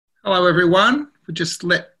Hello, everyone. We just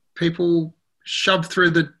let people shove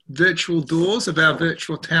through the virtual doors of our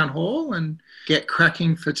virtual town hall and get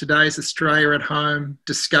cracking for today's Australia at Home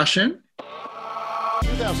discussion.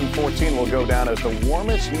 2014 will go down as the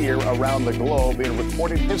warmest year around the globe in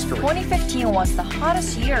recorded history. 2015 was the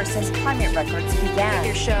hottest year since climate records began.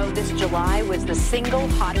 Your show this July was the single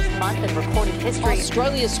hottest month in recorded history.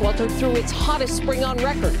 Australia sweltered through its hottest spring on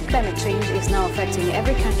record. Climate change is now affecting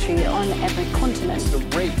every country on every continent. The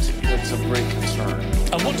rate that's of great concern.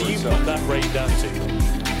 And what do you put that rate down to?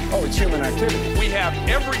 Oh, it's human activity. We have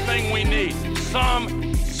everything we need.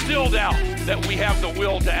 Some still doubt that we have the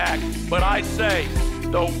will to act, but I say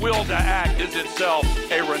the will to act is itself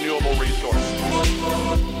a renewable resource.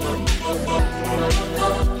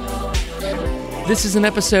 This is an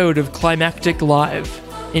episode of Climactic Live.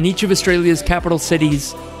 In each of Australia's capital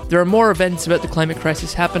cities, there are more events about the climate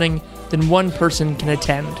crisis happening than one person can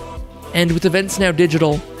attend. And with events now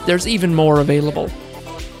digital, there's even more available.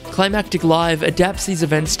 Climactic Live adapts these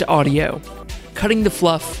events to audio, cutting the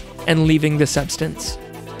fluff and leaving the substance.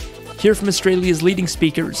 Hear from Australia's leading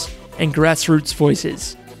speakers and grassroots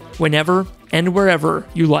voices, whenever and wherever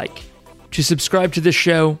you like. To subscribe to this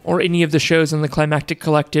show or any of the shows on the Climactic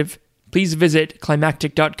Collective, please visit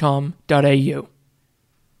climactic.com.au.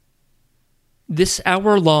 This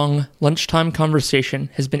hour-long lunchtime conversation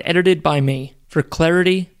has been edited by me for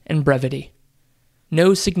clarity and brevity.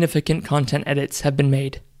 No significant content edits have been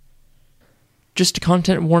made. Just a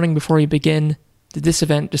content warning before we begin that this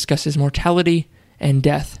event discusses mortality and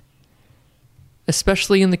death.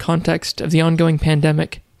 Especially in the context of the ongoing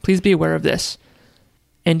pandemic, please be aware of this.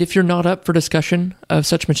 And if you're not up for discussion of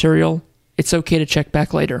such material, it's okay to check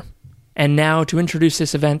back later. And now, to introduce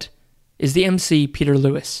this event, is the MC Peter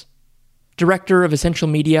Lewis, Director of Essential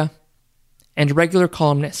Media and regular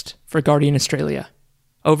columnist for Guardian Australia.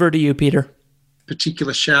 Over to you, Peter.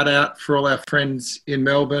 Particular shout out for all our friends in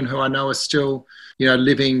Melbourne who I know are still,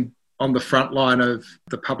 living on the front line of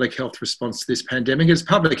the public health response to this pandemic. It's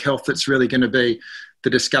public health that's really going to be the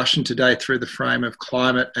discussion today through the frame of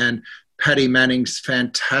climate and Paddy Manning's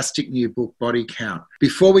fantastic new book, Body Count.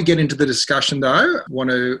 Before we get into the discussion, though, I want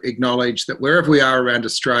to acknowledge that wherever we are around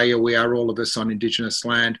Australia, we are all of us on Indigenous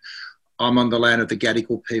land. I'm on the land of the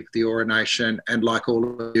Gadigal people, the Eora Nation, and like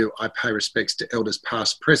all of you, I pay respects to elders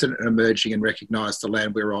past, present and emerging and recognise the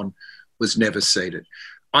land we're on was never ceded.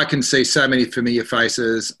 I can see so many familiar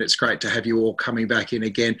faces. It's great to have you all coming back in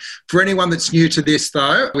again. For anyone that's new to this,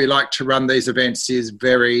 though, we like to run these events is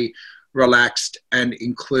very relaxed and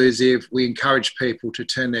inclusive. We encourage people to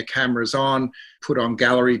turn their cameras on, put on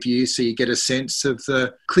gallery view so you get a sense of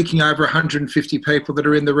the clicking over 150 people that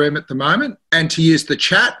are in the room at the moment, and to use the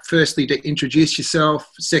chat, firstly, to introduce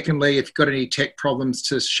yourself. Secondly, if you've got any tech problems,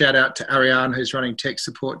 to shout out to Ariane, who's running tech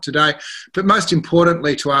support today. But most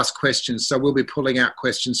importantly, to ask questions. So we'll be pulling out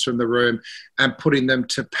questions from the room and putting them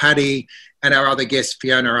to Paddy and our other guest,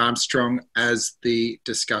 Fiona Armstrong, as the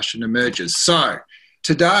discussion emerges. So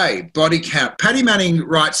today, Body Count. Paddy Manning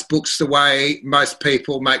writes books the way most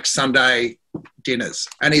people make Sunday dinners.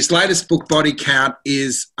 And his latest book, Body Count,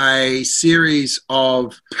 is a series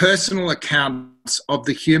of personal accounts of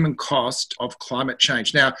the human cost of climate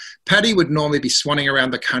change. Now, Paddy would normally be swanning around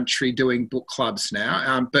the country doing book clubs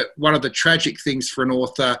now, but one of the tragic things for an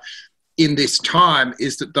author in this time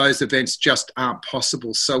is that those events just aren't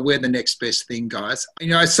possible. So we're the next best thing, guys.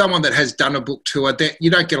 As someone that has done a book tour,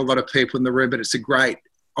 you don't get a lot of people in the room, but it's a great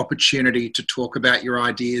opportunity to talk about your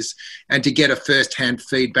ideas and to get a first-hand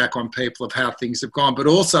feedback on people of how things have gone, but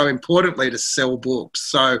also importantly to sell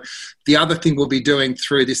books. So the other thing we'll be doing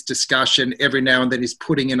through this discussion every now and then is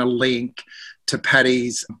putting in a link to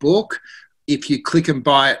Paddy's book. If you click and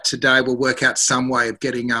buy it today, we'll work out some way of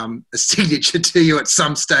getting a signature to you at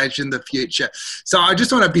some stage in the future. So I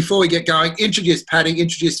just want to, before we get going, introduce Paddy,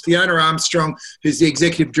 introduce Fiona Armstrong, who's the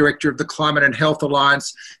Executive Director of the Climate and Health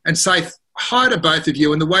Alliance, and say hi to both of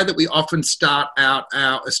you. And the way that we often start out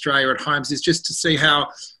our Australia at Homes is just to see how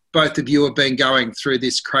both of you have been going through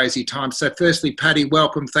this crazy time. So firstly, Paddy,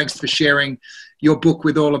 welcome. Thanks for sharing your book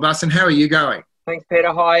with all of us. And how are you going? Thanks,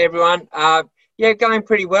 Peter. Hi, everyone. Yeah, going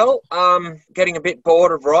pretty well. Getting a bit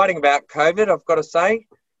bored of writing about COVID, I've got to say.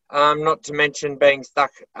 Not to mention being stuck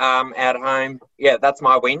at home. Yeah, that's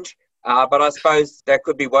my whinge. But I suppose there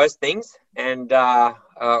could be worse things. And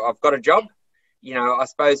I've got a job. I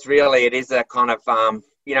suppose really it is a kind of,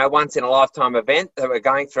 once in a lifetime event that we're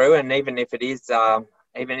going through. And even if it is,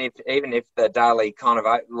 even if the daily kind of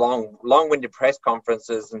long-winded press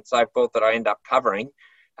conferences and so forth that I end up covering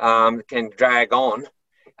can drag on,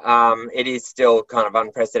 it is still kind of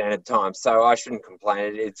unprecedented times. So I shouldn't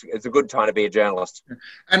complain. It's a good time to be a journalist.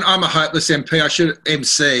 And I'm a hopeless MP.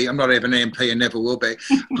 MC. I'm not even an MP and never will be.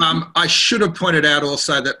 I should have pointed out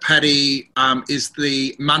also that Paddy is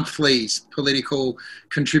the monthly's political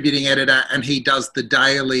contributing editor, and he does the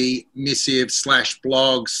daily missive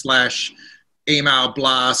 /blog /email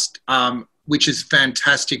blast, which is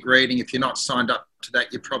fantastic reading. If you're not signed up to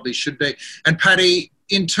that, you probably should be. And Paddy,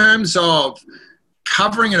 in terms of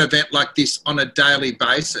covering an event like this on a daily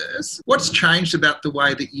basis, what's changed about the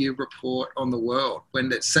way that you report on the world when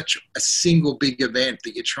there's such a single big event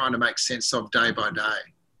that you're trying to make sense of day by day?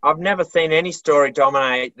 I've never seen any story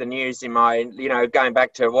dominate the news in my, going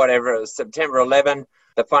back to whatever it was, September 11,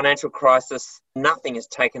 the financial crisis. Nothing has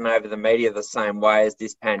taken over the media the same way as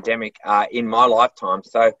this pandemic in my lifetime.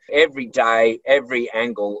 So every day, every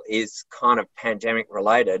angle is kind of pandemic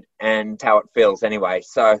related, and how it feels anyway.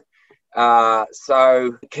 So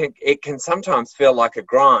it can sometimes feel like a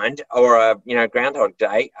grind or a Groundhog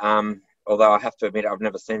Day. Although I have to admit I've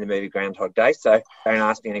never seen the movie Groundhog Day, so don't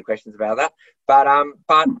ask me any questions about that.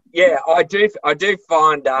 But yeah, I do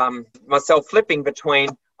find myself flipping between,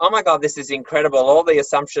 oh my God, this is incredible, all the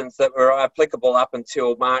assumptions that were applicable up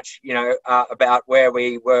until March, about where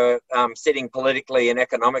we were sitting politically and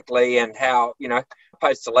economically, and how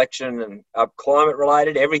post-election and climate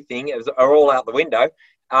related everything are all out the window.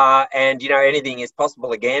 And anything is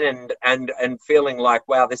possible again, and feeling like,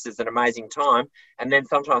 wow, this is an amazing time. And then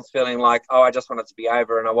sometimes feeling like, oh, I just want it to be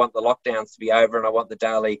over, and I want the lockdowns to be over, and I want the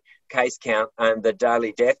daily case count and the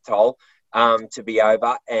daily death toll to be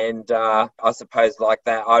over. And I suppose like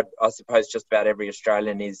that, I suppose just about every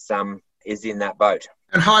Australian is in that boat.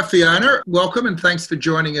 And hi, Fiona. Welcome, and thanks for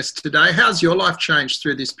joining us today. How's your life changed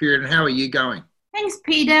through this period, and how are you going? Thanks,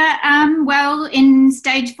 Peter. Well, in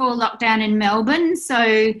stage 4 lockdown in Melbourne,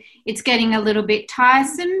 so it's getting a little bit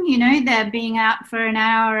tiresome, they're being out for an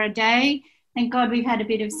hour a day. Thank God we've had a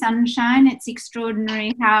bit of sunshine. It's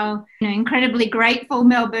extraordinary how incredibly grateful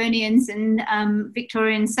Melburnians and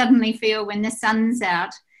Victorians suddenly feel when the sun's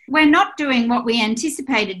out. We're not doing what we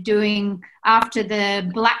anticipated doing after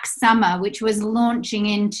the Black Summer, which was launching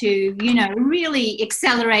into, really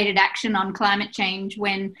accelerated action on climate change,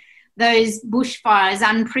 when those bushfires,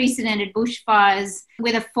 unprecedented bushfires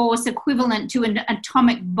with a force equivalent to an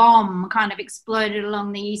atomic bomb, kind of exploded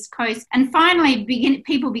along the East Coast. And finally,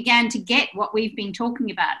 people began to get what we've been talking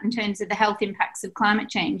about in terms of the health impacts of climate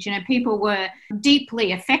change. People were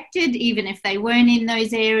deeply affected, even if they weren't in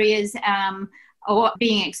those areas, or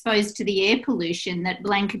being exposed to the air pollution that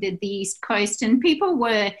blanketed the East Coast. And people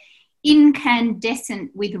were incandescent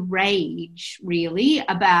with rage, really,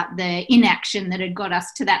 about the inaction that had got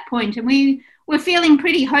us to that point. And we were feeling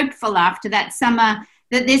pretty hopeful after that summer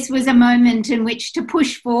that this was a moment in which to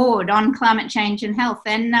push forward on climate change and health.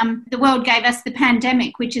 And the world gave us the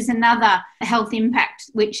pandemic, which is another health impact,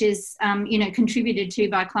 which is, contributed to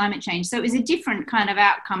by climate change. So it was a different kind of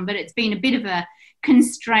outcome, but it's been a bit of a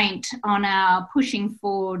constraint on our pushing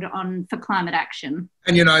forward for climate action.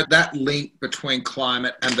 And that link between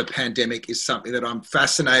climate and the pandemic is something that I'm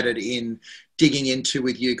fascinated in digging into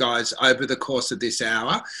with you guys over the course of this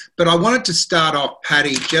hour. But I wanted to start off,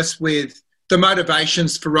 Paddy, just with the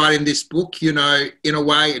motivations for writing this book. In a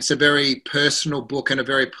way, it's a very personal book and a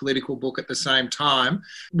very political book at the same time.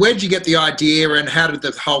 Where did you get the idea, and how did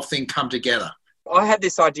the whole thing come together? I had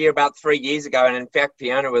this idea about 3 years ago, and in fact,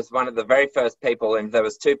 Fiona was one of the very first people, and there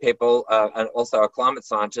was 2 people, and also a climate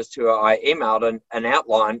scientist, who I emailed an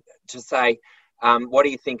outline to say, what do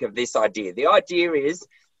you think of this idea? The idea is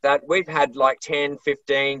that we've had like 10,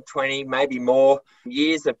 15, 20, maybe more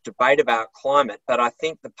years of debate about climate, but I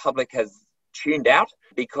think the public has tuned out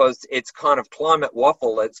because it's kind of climate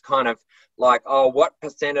waffle. It's kind of like, oh, what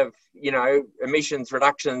percent of, emissions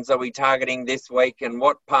reductions are we targeting this week, and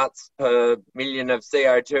what parts per million of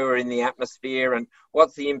CO2 are in the atmosphere, and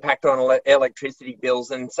what's the impact on electricity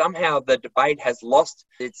bills? And somehow the debate has lost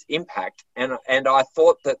its impact. And I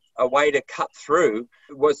thought that a way to cut through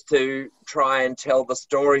was to try and tell the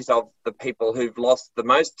stories of the people who've lost the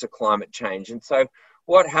most to climate change. And so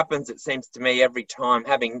what happens, it seems to me, every time,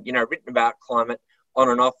 having, written about climate on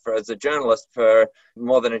and off as a journalist for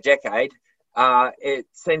more than a decade, it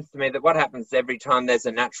seems to me that what happens every time there's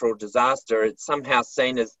a natural disaster, it's somehow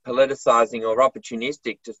seen as politicizing or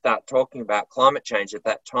opportunistic to start talking about climate change at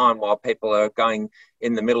that time while people are going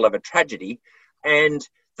in the middle of a tragedy. And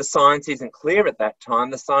the science isn't clear at that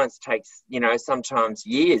time. The science takes, sometimes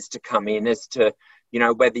years to come in as to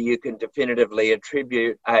whether you can definitively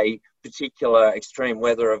attribute a particular extreme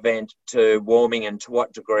weather event to warming and to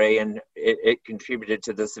what degree, and it contributed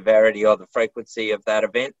to the severity or the frequency of that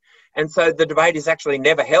event. And so the debate is actually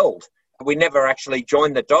never held. We never actually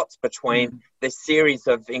joined the dots between this series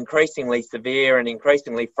of increasingly severe and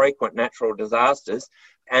increasingly frequent natural disasters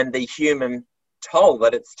and the human toll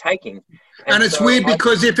that it's taking. And it's weird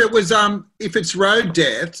because if it's road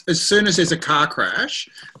death, as soon as there's a car crash,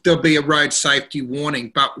 there'll be a road safety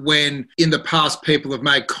warning. But when in the past people have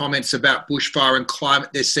made comments about bushfire and climate,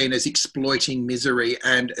 they're seen as exploiting misery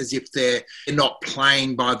and as if they're not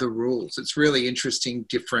playing by the rules. It's really interesting,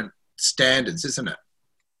 different standards, isn't it?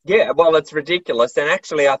 Yeah, well, it's ridiculous. And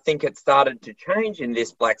actually, I think it started to change in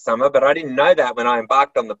this Black Summer, but I didn't know that when I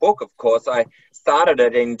embarked on the book, of course. I started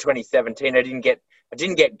it in 2017. I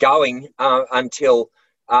didn't get going until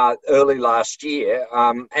early last year.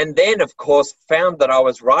 And then, of course, found that I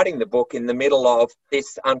was writing the book in the middle of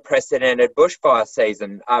this unprecedented bushfire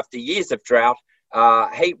season after years of drought,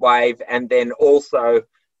 heat wave, and then also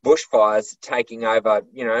bushfires taking over,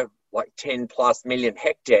 like 10 plus million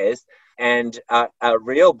hectares. And a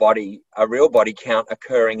real body count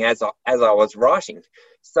occurring as I was writing.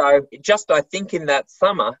 So I think in that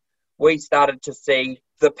summer, we started to see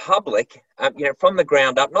the public, from the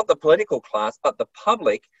ground up, not the political class, but the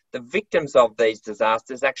public, the victims of these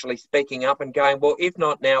disasters actually speaking up and going, well, if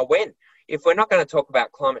not now, when? If we're not going to talk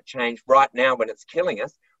about climate change right now when it's killing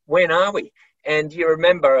us, when are we? And you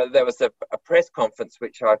remember there was a press conference,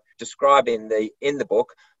 which I describe in the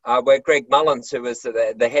book, where Greg Mullins, who was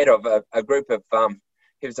the head of a group of,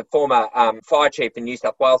 he was a former fire chief in New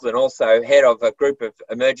South Wales and also head of a group of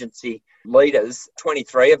emergency leaders,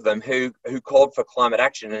 23 of them, who called for climate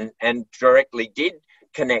action and directly did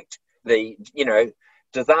connect the,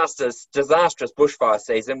 disastrous bushfire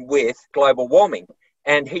season with global warming.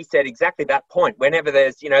 And he said exactly that point. Whenever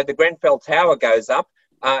there's, the Grenfell Tower goes up,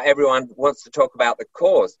 everyone wants to talk about the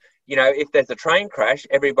cause. If there's a train crash,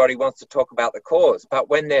 everybody wants to talk about the cause. But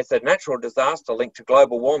when there's a natural disaster linked to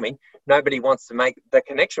global warming, nobody wants to make the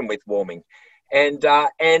connection with warming. And I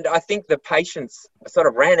think the patience sort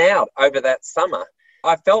of ran out over that summer.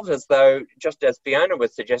 I felt as though, just as Fiona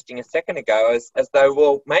was suggesting a second ago, as though,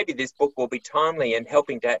 well, maybe this book will be timely in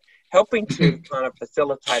helping to kind of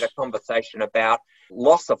facilitate a conversation about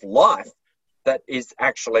loss of life that is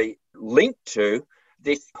actually linked to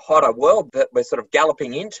this hotter world that we're sort of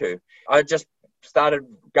galloping into. I just started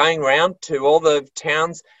going around to all the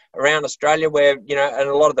towns around Australia where, and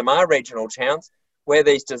a lot of them are regional towns, where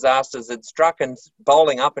these disasters had struck, and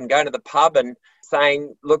bowling up and going to the pub and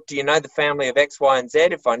saying, look, do you know the family of X, Y, and Z?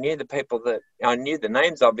 If I knew I knew the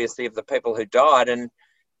names, obviously, of the people who died, and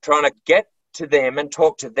trying to get to them and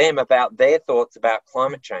talk to them about their thoughts about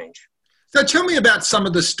climate change. So tell me about some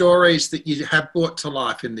of the stories that you have brought to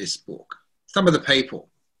life in this book. Some of the people.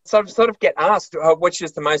 So I sort of get asked which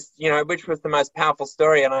was the most powerful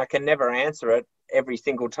story, and I can never answer it every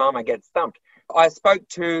single time I get stumped. I spoke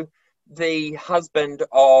to the husband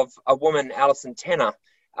of a woman, Alison Tenner.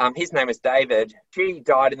 His name is David. She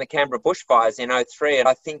died in the Canberra bushfires in 2003, and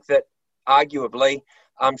I think that arguably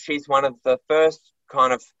she's one of the first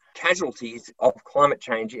kind of casualties of climate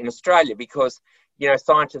change in Australia, because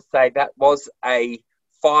scientists say that was a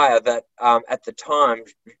fire that at the time,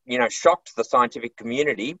 shocked the scientific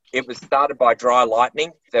community. It was started by dry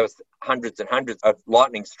lightning. There was hundreds and hundreds of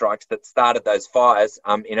lightning strikes that started those fires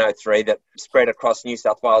in 2003 that spread across New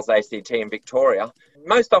South Wales, ACT and Victoria.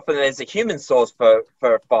 Most often there's a human source for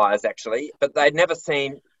fires actually, but they'd never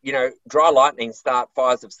seen, dry lightning start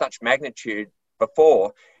fires of such magnitude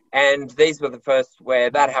before. And these were the first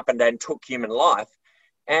where that happened and took human life.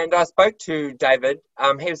 And I spoke to David.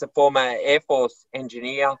 He was a former Air Force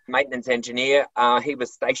engineer, maintenance engineer. He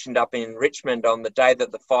was stationed up in Richmond on the day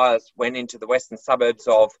that the fires went into the western suburbs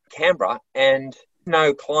of Canberra, and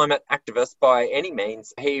no climate activist by any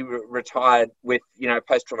means. He retired with,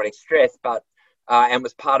 post-traumatic stress, but and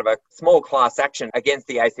was part of a small class action against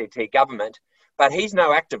the ACT government. But he's no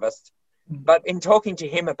activist. But in talking to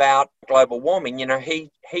him about global warming,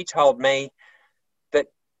 he told me that,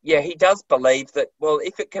 he does believe that, well,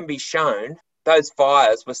 if it can be shown those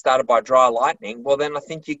fires were started by dry lightning, well, then I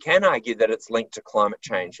think you can argue that it's linked to climate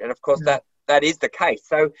change. And of course, that is the case.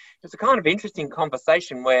 So it's a kind of interesting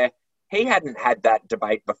conversation where he hadn't had that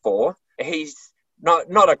debate before. He's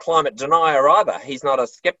not a climate denier either. He's not a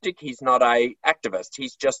skeptic. He's not a activist.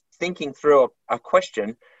 He's just thinking through a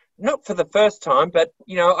question, not for the first time, but,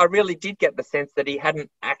 I really did get the sense that he hadn't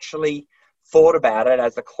actually thought about it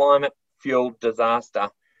as a climate-fueled disaster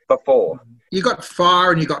before. You got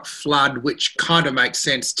fire and you got flood, which kind of makes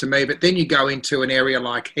sense to me. But then you go into an area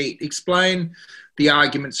like heat. Explain the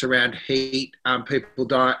arguments around heat,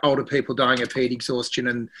 older people dying of heat exhaustion,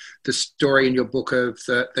 and the story in your book of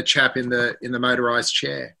the chap in the motorised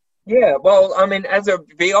chair. Yeah, well, I mean, as it'll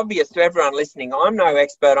be obvious to everyone listening, I'm no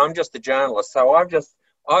expert. I'm just a journalist. So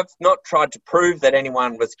I've not tried to prove that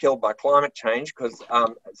anyone was killed by climate change, because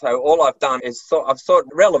so all I've done is I've sought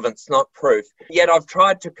relevance, not proof. Yet I've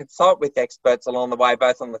tried to consult with experts along the way,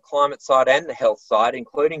 both on the climate side and the health side,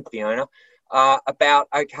 including Fiona, about,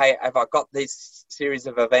 okay, have I got this series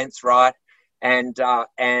of events right? And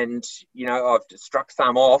you know, I've struck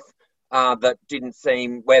some off that didn't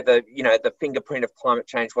seem, where the fingerprint of climate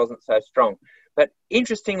change wasn't so strong. But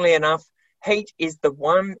interestingly enough, heat is the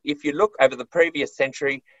one, if you look over the previous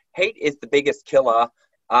century, heat is the biggest killer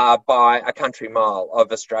by a country mile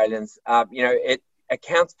of Australians. You know, it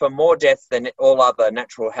accounts for more deaths than all other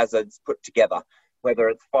natural hazards put together, whether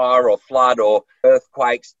it's fire or flood or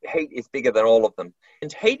earthquakes. Heat is bigger than all of them.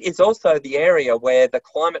 And heat is also the area where the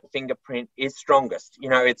climate fingerprint is strongest. You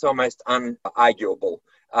know, it's almost unarguable,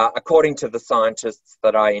 according to the scientists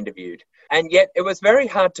that I interviewed. And yet it was very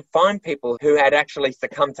hard to find people who had actually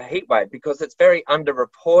succumbed to heatwave, because it's very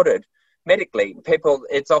underreported medically.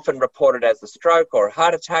 It's often reported as a stroke or a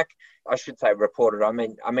heart attack. I should say reported, I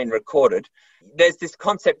mean recorded. There's this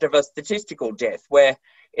concept of a statistical death where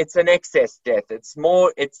it's an excess death. It's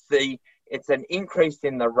an increase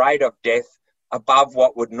in the rate of death above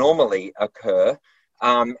what would normally occur.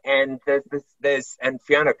 And and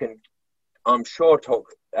Fiona can, I'm sure, talk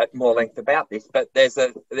at more length about this, but there's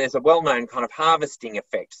a well-known kind of harvesting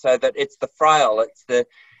effect, so that it's the frail, it's the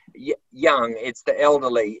young, it's the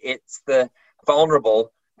elderly, it's the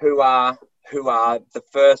vulnerable who are the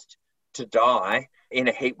first to die in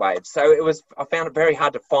a heat wave. So I found it very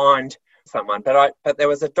hard to find someone, but there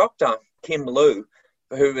was a doctor, Kim Liu,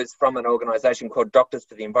 who is from an organisation called Doctors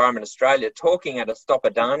for the Environment Australia, talking at a Stop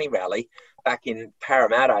Adani rally back in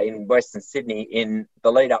Parramatta in Western Sydney in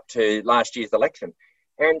the lead up to last year's election.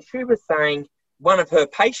 And she was saying one of her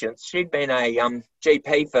patients, she'd been a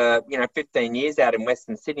GP for 15 years out in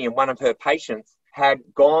Western Sydney, and one of her patients had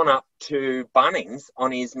gone up to Bunnings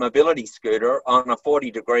on his mobility scooter on a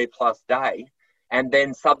 40-degree plus day and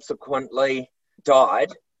then subsequently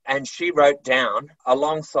died. And she wrote down,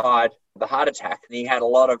 alongside the heart attack, and he had a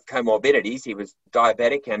lot of comorbidities. He was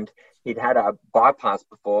diabetic and he'd had a bypass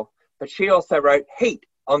before, but she also wrote heat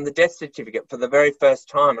on the death certificate for the very first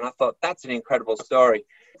time. And I thought, that's an incredible story.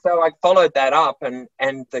 So I followed that up, and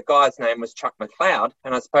the guy's name was Chuck McLeod,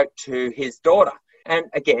 and I spoke to his daughter. And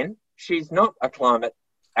again, she's not a climate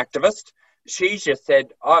activist. She just said,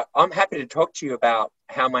 I'm happy to talk to you about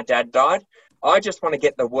how my dad died. I just want to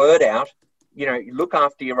get the word out, look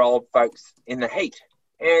after your old folks in the heat.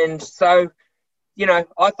 And so,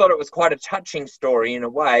 I thought it was quite a touching story in a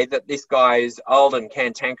way, that this guy is old and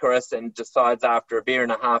cantankerous and decides after a beer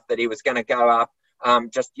and a half that he was going to go up,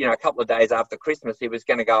 a couple of days after Christmas, he was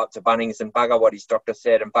going to go up to Bunnings and bugger what his doctor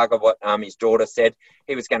said and bugger what his daughter said.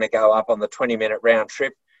 He was going to go up on the 20-minute round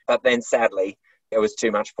trip, but then sadly, it was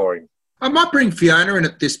too much for him. I might bring Fiona in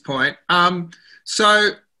at this point.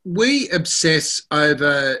 So we obsess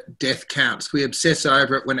over death counts. We obsess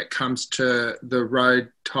over it when it comes to the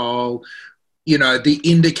road toll. The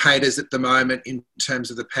indicators at the moment in terms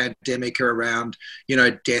of the pandemic are around,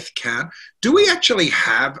 death count. Do we actually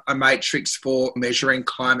have a matrix for measuring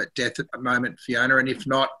climate death at the moment, Fiona? And if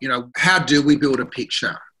not, how do we build a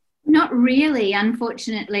picture? Not really,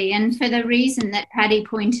 unfortunately, and for the reason that Paddy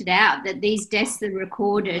pointed out, that these deaths are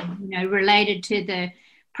recorded, related to the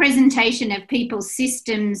presentation of people's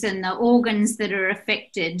systems and the organs that are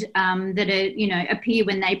affected, that are, appear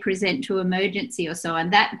when they present to emergency or so,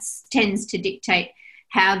 and that tends to dictate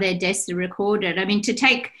how their deaths are recorded. I mean, to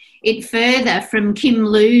take it further from Kim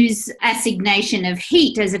Liu's assignation of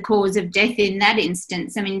heat as a cause of death in that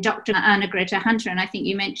instance, I mean, Dr. Anna-Greta Hunter, and I think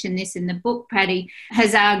you mentioned this in the book, Paddy,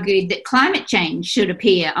 has argued that climate change should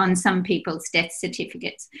appear on some people's death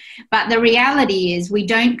certificates. But the reality is we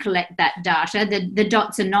don't collect that data. The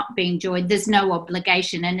dots are not being joined. There's no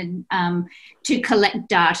obligation to collect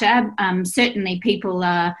data. Certainly people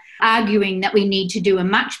are arguing that we need to do a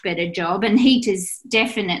much better job, and heat is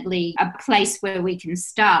definitely a place where we can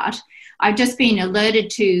start. I've just been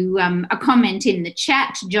alerted to a comment in the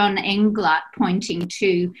chat, John Englert, pointing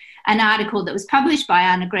to an article that was published by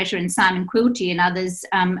Anna Greta and Simon Quilty and others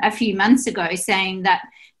a few months ago, saying that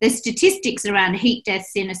the statistics around heat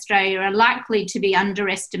deaths in Australia are likely to be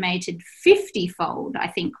underestimated 50-fold, I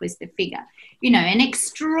think was the figure. An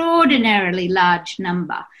extraordinarily large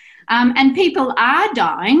number. And people are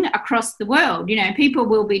dying across the world. You know, people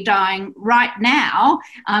will be dying right now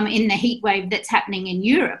in the heat wave that's happening in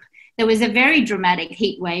Europe. There was a very dramatic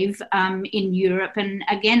heat wave in Europe. And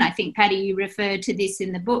again, I think, Paddy, you referred to this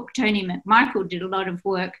in the book. Tony McMichael did a lot of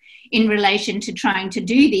work in relation to trying to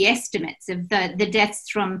do the estimates of the deaths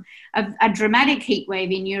from a dramatic heat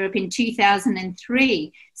wave in Europe in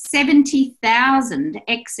 2003. 70,000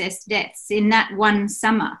 excess deaths in that one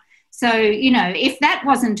summer. So, you know, if that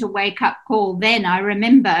wasn't a wake-up call then, I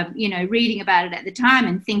remember, you know, reading about it at the time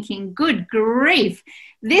and thinking, good grief,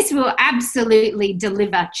 this will absolutely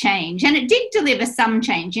deliver change. And it did deliver some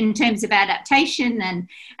change in terms of adaptation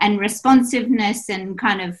and responsiveness and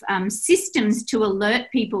kind of systems to alert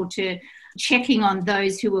people to checking on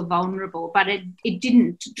those who were vulnerable. But it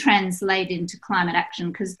didn't translate into climate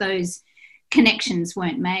action because those connections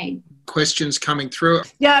weren't made. Questions coming through.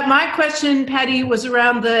 Yeah, my question, Paddy, was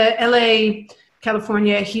around the LA,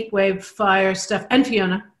 California heat wave fire stuff, and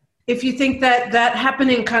Fiona. If you think that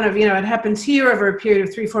happening kind of, you know, it happens here over a period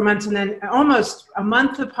of 3-4 months and then almost a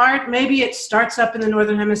month apart, maybe it starts up in the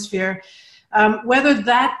Northern Hemisphere, whether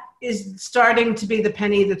that is starting to be the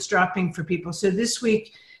penny that's dropping for people. So this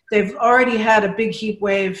week, they've already had a big heat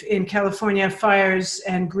wave in California, fires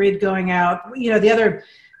and grid going out. You know, the other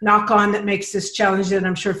knock-on that makes this challenging, and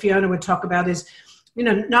I'm sure Fiona would talk about, is, you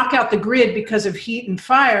know, knock out the grid because of heat and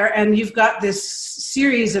fire, and you've got this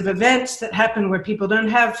series of events that happen where people don't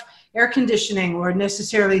have air conditioning or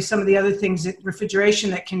necessarily some of the other things, refrigeration,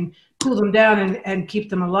 that can cool them down and keep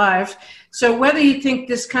them alive. So whether you think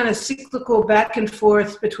this kind of cyclical back and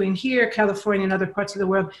forth between here, California, and other parts of the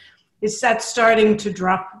world, is that starting to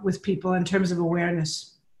drop with people in terms of awareness?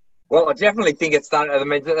 Well, I definitely think it's starting. I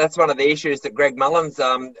mean, that's one of the issues that Greg Mullins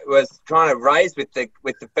was trying to raise with the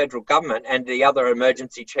federal government and the other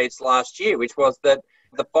emergency chiefs last year, which was that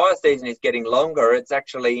the fire season is getting longer.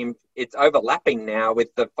 It's overlapping now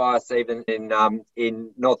with the fire season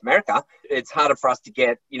in North America. It's harder for us to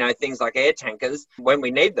get, you know, things like air tankers when we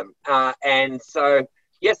need them, and so.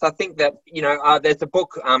 Yes, I think that, you know, there's a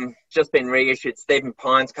book just been reissued, Stephen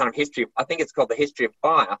Pine's kind of history. I think it's called The History of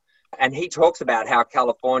Fire. And he talks about how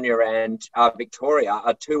California and Victoria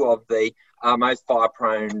are two of the most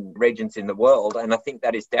fire-prone regions in the world. And I think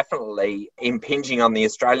that is definitely impinging on the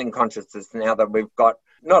Australian consciousness now that we've got,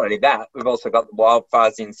 not only that, we've also got the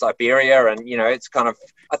wildfires in Siberia. And, you know, it's kind of,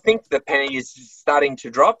 I think the penny is starting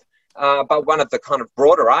to drop. But one of the kind of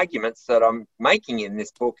broader arguments that I'm making in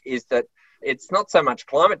this book is that it's not so much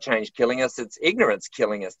climate change killing us, it's ignorance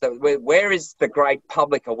killing us. Where is the great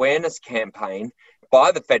public awareness campaign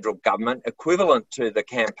by the federal government, equivalent to the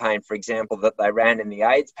campaign, for example, that they ran in the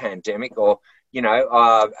AIDS pandemic, or, you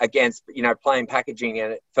know, against, you know, plain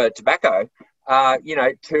packaging for tobacco, you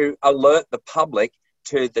know, to alert the public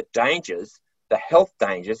to the dangers, the health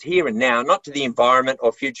dangers here and now, not to the environment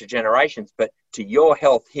or future generations, but to your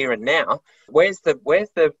health here and now. Where's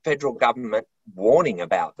the federal government warning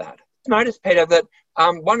about that? Notice, Peter, that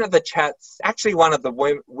one of the chats, actually one of the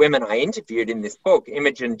women I interviewed in this book,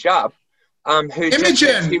 Imogen Jubb,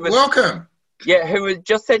 Imogen, welcome. Yeah, who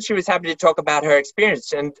just said she was happy to talk about her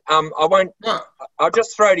experience. And I'll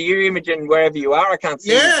just throw to you, Imogen, wherever you are. I can't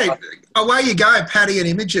see you. Yeah, away you go, Paddy and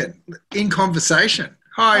Imogen, in conversation.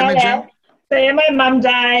 Hi, Imogen. So yeah, my mum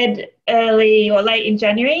died early or late in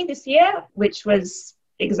January this year, which was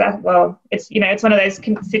it's one of those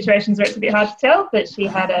situations where it's a bit hard to tell, but she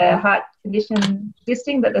had a heart condition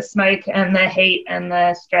existing, but the smoke and the heat and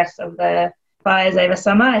the stress of the fires over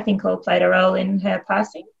summer, I think, all played a role in her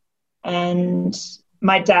passing. And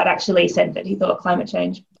my dad actually said that he thought climate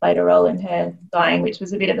change played a role in her dying, which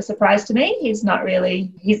was a bit of a surprise to me. He's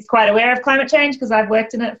quite aware of climate change because I've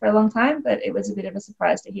worked in it for a long time, but it was a bit of a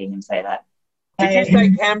surprise to hear him say that. Did you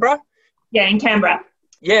say Canberra? Yeah, in Canberra.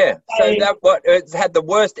 Yeah, so it's had the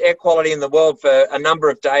worst air quality in the world for a number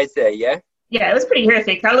of days there, yeah? Yeah, it was pretty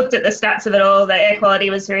horrific. I looked at the stats of it all. The air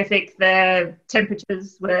quality was horrific. The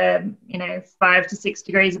temperatures were, 5 to 6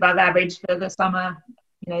 degrees above average for the summer,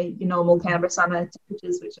 your normal Canberra summer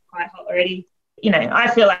temperatures, which are quite hot already.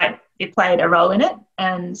 I feel like it played a role in it.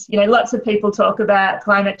 And, lots of people talk about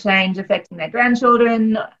climate change affecting their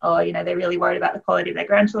grandchildren, or, they're really worried about the quality of their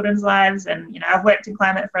grandchildren's lives. And, I've worked in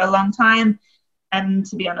climate for a long time. And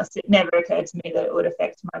to be honest, it never occurred to me that it would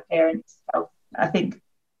affect my parents' health. I think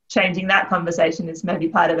changing that conversation is maybe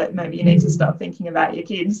part of it. Maybe you need to stop thinking about your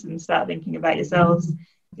kids and start thinking about yourselves,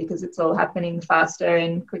 because it's all happening faster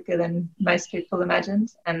and quicker than most people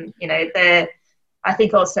imagined. And, I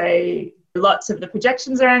think also lots of the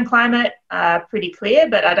projections around climate are pretty clear,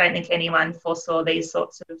 but I don't think anyone foresaw these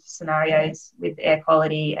sorts of scenarios with air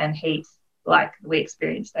quality and heat like we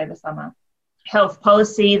experienced over summer. health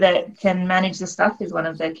policy that can manage the stuff is one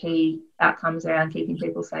of the key outcomes around keeping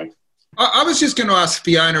people safe. I was just going to ask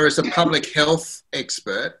Fiona, as a public health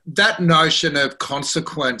expert, that notion of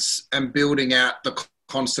consequence and building out the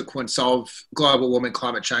consequence of global warming,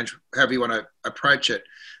 climate change, however you want to approach it,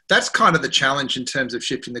 that's kind of the challenge in terms of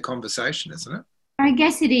shifting the conversation, isn't it? I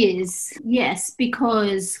guess it is, yes,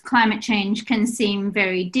 because climate change can seem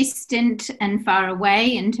very distant and far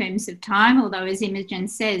away in terms of time, although as Imogen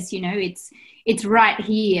says, it's right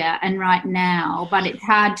here and right now, but it's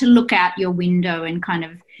hard to look out your window and kind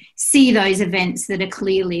of see those events that are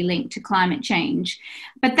clearly linked to climate change.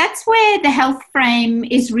 But that's where the health frame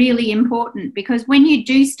is really important, because when you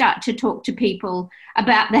do start to talk to people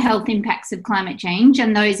about the health impacts of climate change,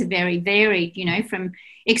 and those are very varied, from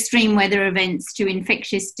extreme weather events to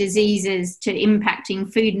infectious diseases to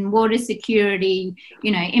impacting food and water security,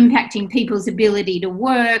 impacting people's ability to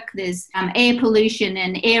work, there's air pollution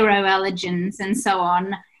and aeroallergens and so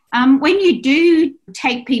on. When you do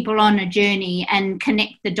take people on a journey and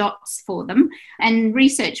connect the dots for them, and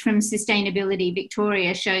research from Sustainability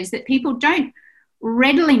Victoria shows that people don't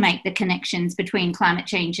readily make the connections between climate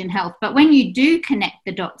change and health, but when you do connect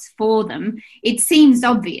the dots for them, it seems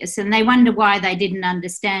obvious and they wonder why they didn't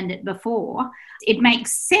understand it before. It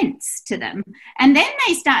makes sense to them. And then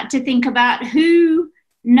they start to think about who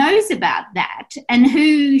knows about that and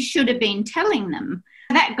who should have been telling them.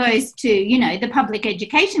 That goes to, the public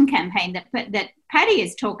education campaign that Paddy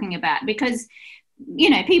is talking about, because,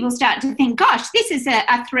 people start to think, gosh, this is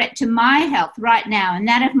a threat to my health right now and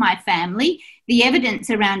that of my family. The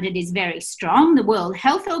evidence around it is very strong. The World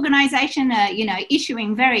Health Organization are,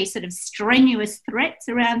 issuing very sort of strenuous threats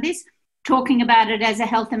around this, talking about it as a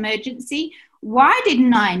health emergency. Why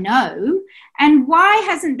didn't I know? And why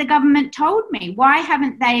hasn't the government told me? Why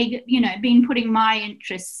haven't they, been putting my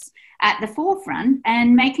interests at the forefront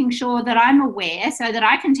and making sure that I'm aware so that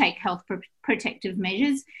I can take health protective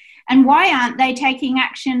measures? And why aren't they taking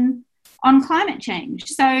action on climate change?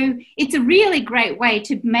 So it's a really great way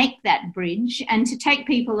to make that bridge and to take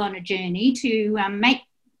people on a journey to make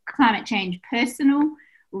climate change personal,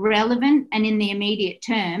 relevant and in the immediate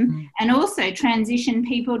term, and also transition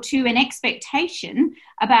people to an expectation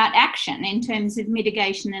about action in terms of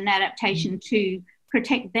mitigation and adaptation to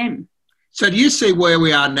protect them. So do you see where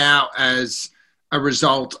we are now as a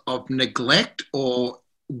result of neglect or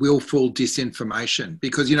willful disinformation?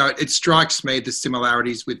 Because, it strikes me the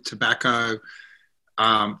similarities with tobacco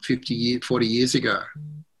 40 years ago.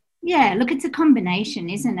 Yeah, look, it's a combination,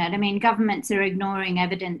 isn't it? I mean, governments are ignoring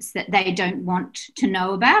evidence that they don't want to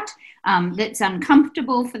know about, that's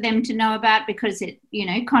uncomfortable for them to know about because it,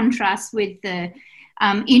 contrasts with the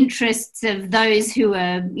interests of those who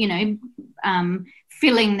are,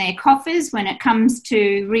 filling their coffers when it comes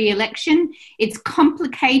to re-election. It's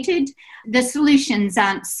complicated. The solutions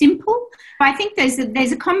aren't simple. I think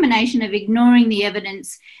there's a combination of ignoring the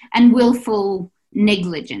evidence and willful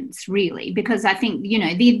negligence, really, because I think,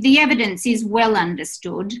 the evidence is well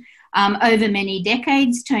understood over many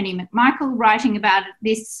decades. Tony McMichael writing about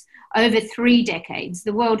this over 3 decades.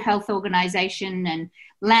 The World Health Organization and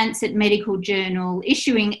Lancet Medical Journal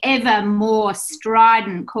issuing ever more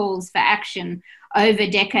strident calls for action over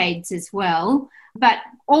decades as well, but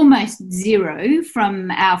almost zero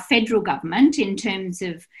from our federal government in terms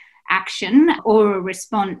of action or a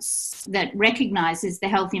response that recognises the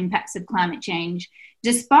health impacts of climate change.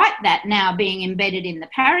 Despite that now being embedded in the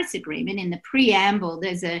Paris Agreement, in the preamble,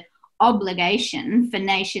 there's an obligation for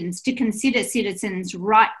nations to consider citizens'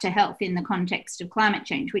 right to health in the context of climate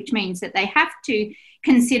change, which means that they have to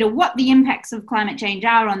consider what the impacts of climate change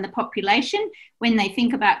are on the population when they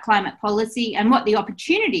think about climate policy and what the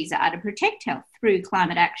opportunities are to protect health through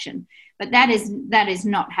climate action. But that is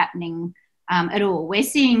not happening at all. We're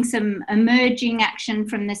seeing some emerging action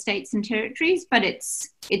from the states and territories, but it's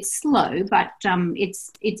slow, but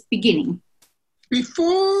it's beginning.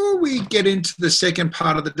 Before we get into the second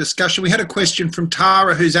part of the discussion, we had a question from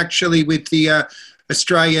Tara, who's actually with the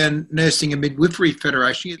Australian Nursing and Midwifery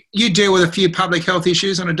Federation. You deal with a few public health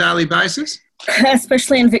issues on a daily basis?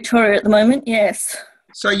 Especially in Victoria at the moment, yes.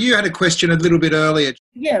 So you had a question a little bit earlier.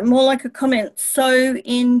 Yeah, more like a comment. So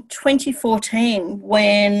in 2014,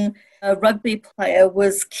 when a rugby player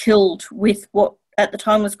was killed with what at the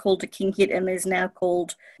time was called a king hit and is now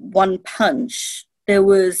called one punch, there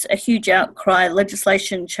was a huge outcry.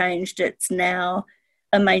 Legislation changed. It's now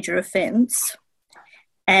a major offence.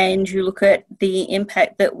 And you look at the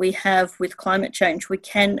impact that we have with climate change, we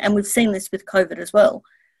can, and we've seen this with COVID as well,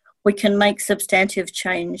 we can make substantive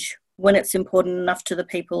change when it's important enough to the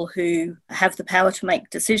people who have the power to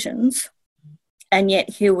make decisions. And yet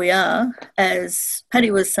here we are, as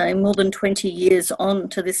Paddy was saying, more than 20 years on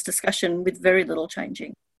to this discussion with very little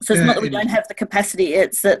changing. So it's not that we don't have the capacity,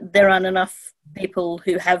 it's that there aren't enough people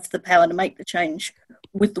who have the power to make the change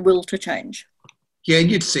with the will to change. Yeah,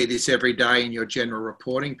 you'd see this every day in your general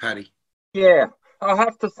reporting, Paddy. Yeah, I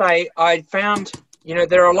have to say, I found,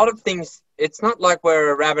 there are a lot of things. It's not like we're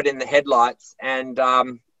a rabbit in the headlights and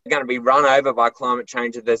going to be run over by climate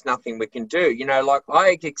change and there's nothing we can do. Like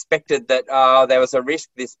I expected that there was a risk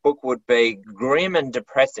this book would be grim and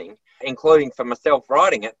depressing, including for myself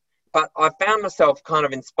writing it. But I found myself kind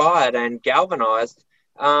of inspired and galvanised,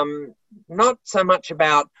 not so much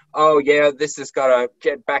about, this has got to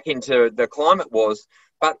get back into the climate wars,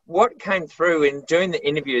 but what came through in doing the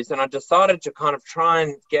interviews, and I decided to kind of try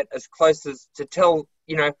and get as close as to tell,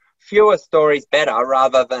 fewer stories better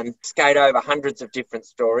rather than skate over hundreds of different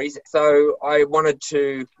stories. So I wanted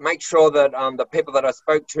to make sure that the people that I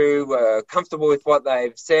spoke to were comfortable with what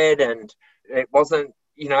they've said, and it wasn't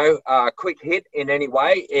a quick hit in any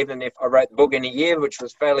way, even if I wrote the book in a year, which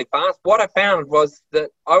was fairly fast. What I found was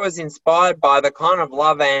that I was inspired by the kind of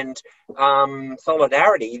love and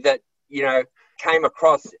solidarity that, came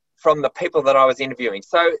across from the people that I was interviewing.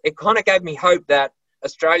 So it kind of gave me hope that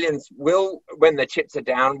Australians will, when the chips are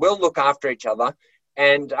down, will look after each other.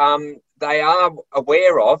 And they are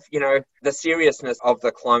aware of, the seriousness of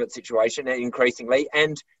the climate situation increasingly,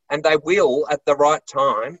 and they will, at the right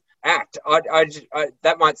time, act.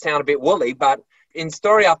 That might sound a bit woolly, but in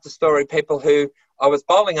story after story, people who I was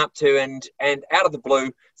bowling up to and out of the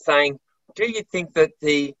blue saying, do you think that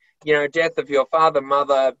the death of your father,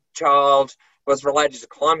 mother, child was related to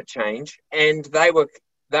climate change? And they were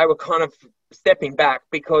kind of stepping back,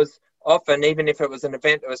 because often, even if it was an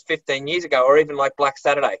event that was 15 years ago, or even like Black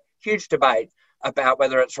Saturday, huge debate about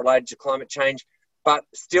whether it's related to climate change, but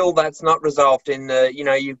still that's not resolved in the,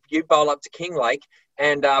 you bowl up to Kinglake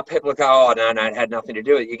and people go, oh, no, it had nothing to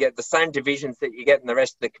do with it. You get the same divisions that you get in the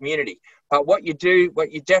rest of the community. But what you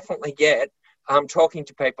definitely get talking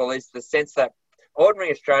to people is the sense that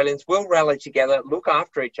ordinary Australians will rally together, look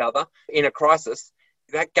after each other in a crisis.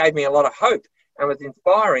 That gave me a lot of hope and was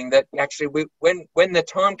inspiring that actually when the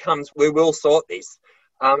time comes, we will sort this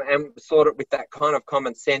and sort it with that kind of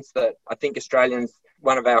common sense that I think Australians,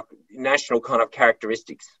 one of our national kind of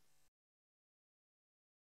characteristics.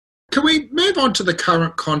 Can we move on to the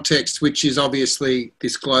current context, which is obviously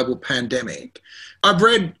this global pandemic? I've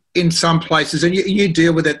read in some places, and you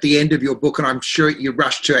deal with it at the end of your book, and I'm sure you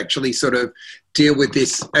rushed to actually sort of deal with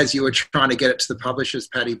this as you were trying to get it to the publishers,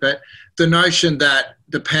 Paddy, but the notion that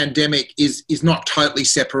the pandemic is not totally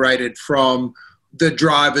separated from the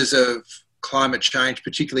drivers of climate change,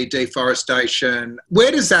 particularly deforestation.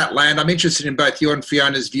 Where does that land? I'm interested in both your and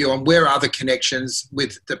Fiona's view on where are the connections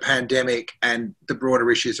with the pandemic and the broader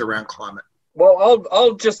issues around climate. Well,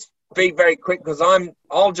 I'll just be very quick, because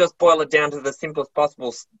I'll just boil it down to the simplest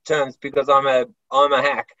possible terms, because I'm a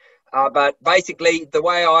hack. But basically, the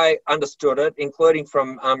way I understood it, including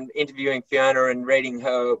from interviewing Fiona and reading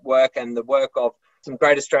her work and the work of some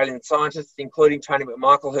great Australian scientists, including Tony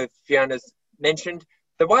McMichael, who Fiona's mentioned,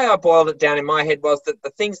 the way I boiled it down in my head was that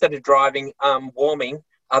the things that are driving warming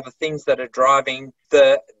are the things that are driving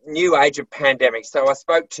the new age of pandemics. So I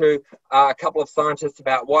spoke to a couple of scientists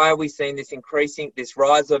about why are we seeing this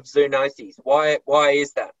rise of zoonoses? Why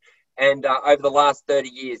is that? And over the last 30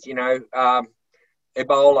 years,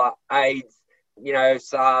 Ebola, AIDS,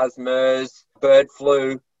 SARS, MERS, bird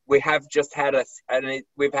flu, we have just had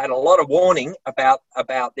we've had a lot of warning about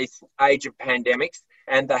this age of pandemics,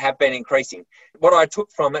 and they have been increasing. What I took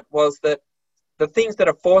from it was that the things that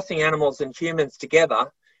are forcing animals and humans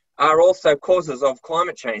together are also causes of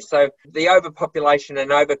climate change. So the overpopulation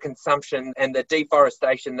and overconsumption and the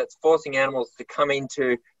deforestation that's forcing animals to come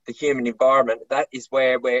into the human environment, that is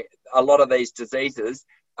where a lot of these diseases,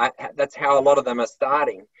 that's how a lot of them are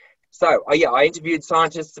starting. So, I interviewed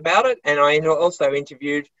scientists about it, and I also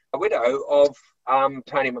interviewed a widow of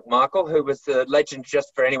Tony McMichael, who was the legend,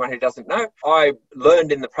 just for anyone who doesn't know. I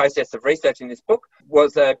learned in the process of researching this book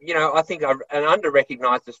was, I think an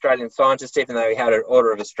under-recognised Australian scientist, even though he had an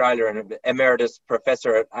Order of Australia and an emeritus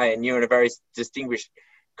professor at ANU and a very distinguished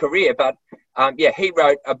career. But he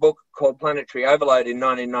wrote a book called Planetary Overload in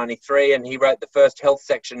 1993, and he wrote the first health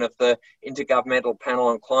section of the Intergovernmental Panel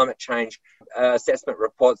on Climate Change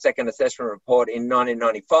second assessment report in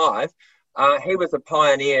 1995. He was a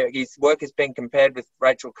pioneer. His work has been compared with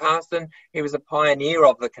Rachel Carson. He was a pioneer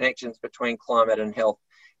of the connections between climate and health.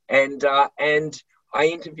 And I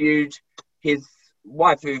interviewed his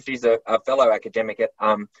wife, who is a fellow academic at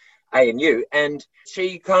ANU, and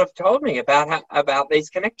she kind of told me about these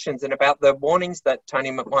connections and about the warnings that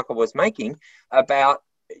Tony McMichael was making about,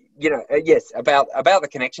 about the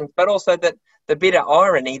connections, but also that the bitter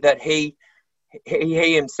irony that he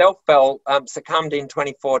himself succumbed in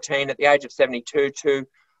 2014 at the age of 72 to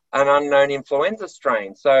an unknown influenza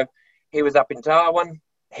strain. So he was up in Darwin.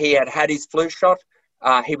 He had his flu shot.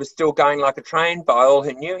 He was still going like a train by all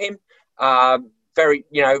who knew him.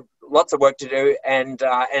 Lots of work to do and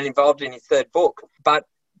involved in his third book. But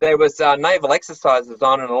there was naval exercises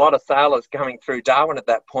on and a lot of sailors coming through Darwin at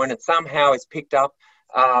that point, and somehow he's picked up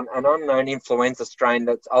an unknown influenza strain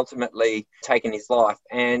that's ultimately taken his life.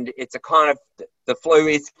 And it's a kind of, the flu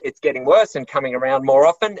it's getting worse and coming around more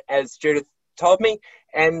often, as Judith told me.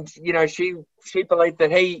 And, she believed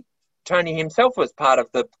that Tony himself was part of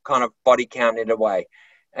the kind of body count in a way.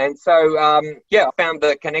 And so, I found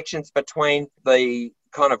the connections between the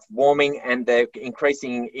kind of warming and the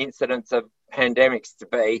increasing incidence of pandemics to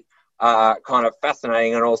be kind of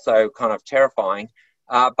fascinating and also kind of terrifying.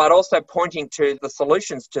 But also pointing to the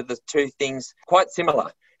solutions to the two things quite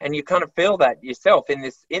similar. And you kind of feel that yourself in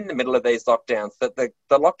the middle of these lockdowns, that the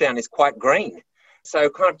lockdown is quite green. So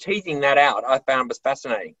kind of teasing that out, I found was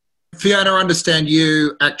fascinating. Fiona, I understand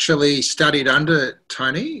you actually studied under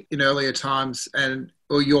Tony in earlier times,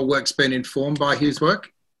 or your work's been informed by his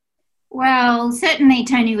work? Well, certainly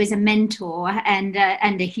Tony was a mentor and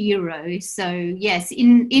a hero. So yes,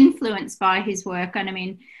 influenced by his work. And I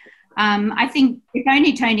mean, I think if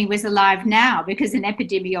only Tony was alive now, because an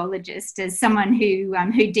epidemiologist, as someone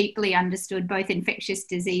who deeply understood both infectious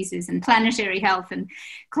diseases and planetary health and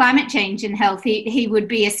climate change and health, he would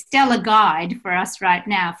be a stellar guide for us right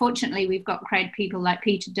now. Fortunately, we've got great people like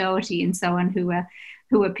Peter Doherty and so on who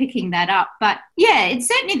are picking that up. But yeah, it's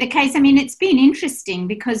certainly the case. I mean, it's been interesting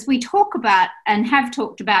because we talk about and have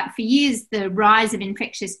talked about for years the rise of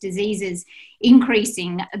infectious diseases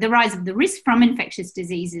increasing, the rise of the risk from infectious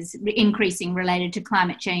diseases increasing related to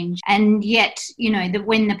climate change. And yet,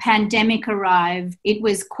 when the pandemic arrived, it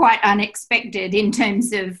was quite unexpected in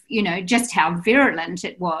terms of, just how virulent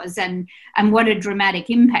it was and what a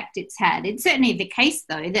dramatic impact it's had. It's certainly the case,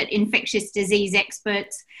 though, that infectious disease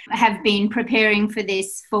experts have been preparing for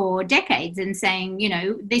this for decades and saying,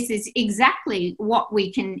 this is exactly what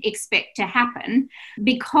we can expect to happen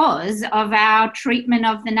because of our treatment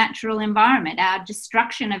of the natural environment, our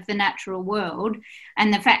destruction of the natural world,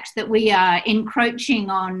 and the fact that we are encroaching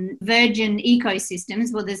on virgin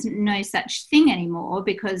ecosystems. Well, there's no such thing anymore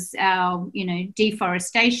because our,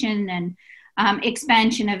 deforestation and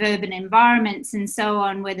expansion of urban environments and so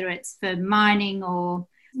on, whether it's for mining or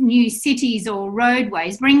new cities or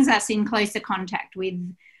roadways, brings us in closer contact with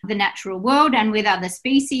the natural world and with other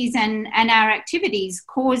species, and our activities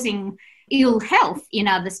causing ill health in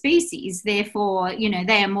other species. Therefore,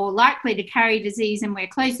 they are more likely to carry disease and we're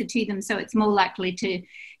closer to them, so it's more likely to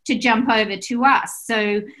jump over to us.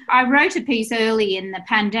 So I wrote a piece early in the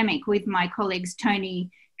pandemic with my colleagues Tony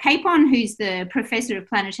Capon, who's the Professor of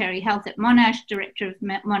Planetary Health at Monash, Director of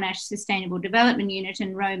Monash Sustainable Development Unit,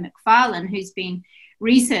 and Ro McFarlane, who's been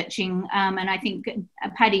researching, and I think,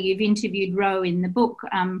 Paddy, you've interviewed Ro in the book,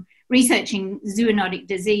 researching zoonotic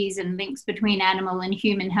disease and links between animal and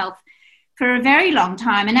human health for a very long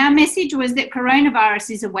time. And our message was that coronavirus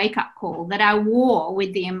is a wake-up call, that our war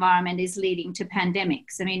with the environment is leading to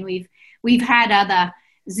pandemics. I mean, we've had other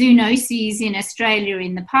zoonoses in Australia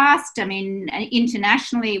in the past. I mean,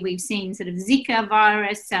 internationally, we've seen sort of Zika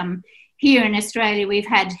virus. Here in Australia, we've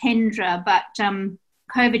had Hendra, but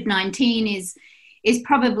COVID-19 is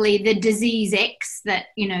probably the disease X that,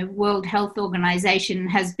 World Health Organization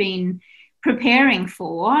has been preparing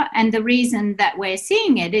for. And the reason that we're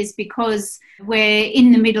seeing it is because we're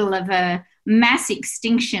in the middle of a mass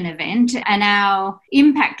extinction event, and our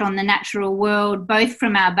impact on the natural world, both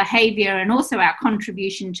from our behavior and also our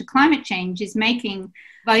contribution to climate change, is making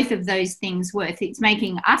both of those things worse. It's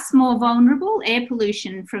making us more vulnerable. Air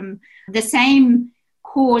pollution from the same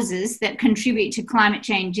causes that contribute to climate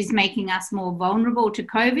change is making us more vulnerable to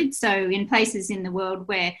COVID. So in places in the world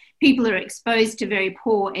where people are exposed to very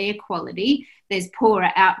poor air quality, there's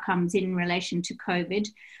poorer outcomes in relation to COVID.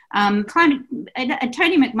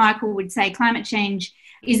 Tony McMichael would say climate change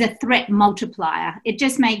is a threat multiplier. It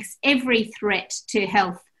just makes every threat to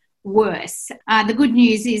health worse. The good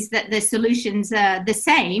news is that the solutions are the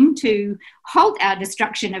same: to halt our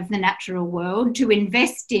destruction of the natural world, to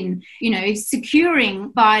invest in,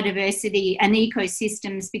 securing biodiversity and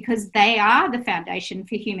ecosystems, because they are the foundation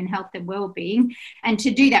for human health and well-being. And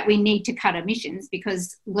to do that, we need to cut emissions,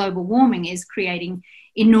 because global warming is creating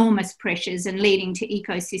enormous pressures and leading to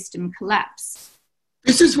ecosystem collapse.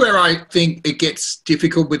 This is where I think it gets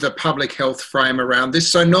difficult with the public health frame around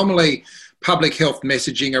this. So normally public health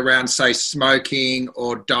messaging around, say, smoking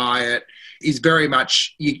or diet is very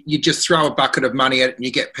much, you just throw a bucket of money at it and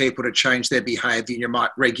you get people to change their behaviour, and you might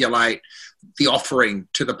regulate the offering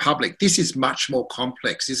to the public. This is much more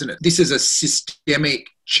complex, isn't it? This is a systemic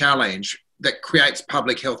challenge that creates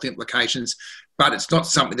public health implications, but it's not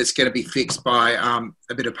something that's going to be fixed by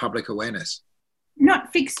a bit of public awareness.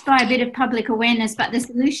 Not fixed by a bit of public awareness, but the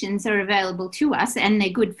solutions are available to us and they're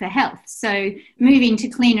good for health. So moving to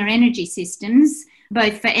cleaner energy systems,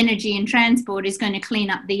 both for energy and transport, is going to clean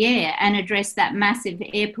up the air and address that massive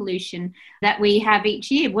air pollution that we have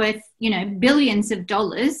each year, worth, billions of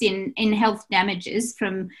dollars in health damages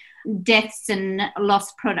from deaths and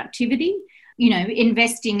lost productivity.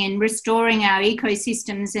 Investing in restoring our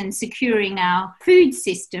ecosystems and securing our food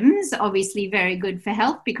systems, obviously very good for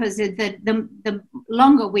health, because the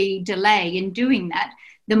longer we delay in doing that,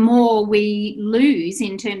 the more we lose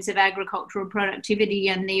in terms of agricultural productivity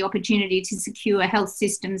and the opportunity to secure health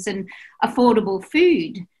systems and affordable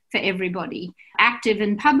food for everybody. Active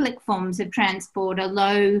and public forms of transport are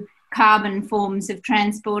low carbon forms of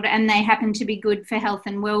transport, and they happen to be good for health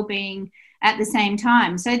and well-being at the same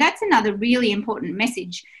time. So that's another really important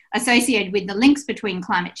message associated with the links between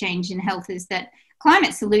climate change and health, is that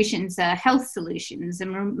climate solutions are health solutions.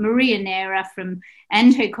 And Maria Neira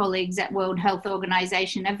and her colleagues at World Health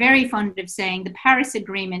Organization are very fond of saying the Paris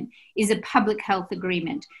Agreement is a public health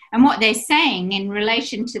agreement. And what they're saying in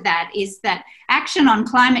relation to that is that action on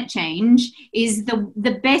climate change is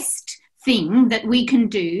the best thing that we can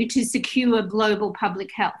do to secure global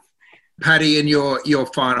public health. Paddy, in your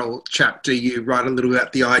final chapter, you write a little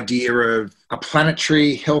about the idea of a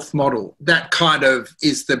planetary health model. That kind of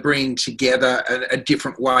is the bringing together a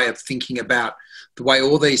different way of thinking about the way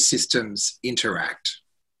all these systems interact.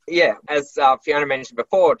 Yeah, as Fiona mentioned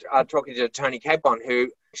before, talking to Tony Capon,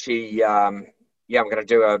 who I'm going to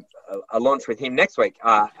do a launch with him next week,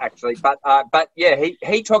 actually. But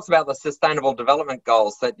he talks about the Sustainable Development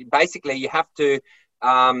Goals, that basically you have to,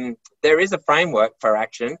 there is a framework for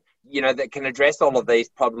action, that can address all of these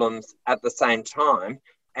problems at the same time.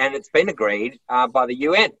 And it's been agreed by the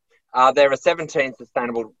UN. There are 17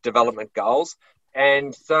 Sustainable Development Goals.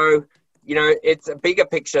 And so, it's a bigger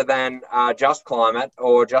picture than just climate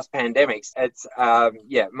or just pandemics. It's,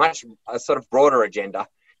 much a sort of broader agenda.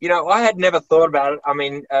 I had never thought about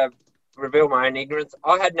it. Reveal my own ignorance.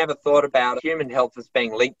 I had never thought about human health as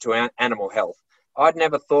being linked to animal health. I'd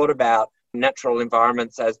never thought about natural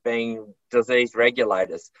environments as being disease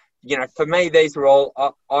regulators. For me, these were all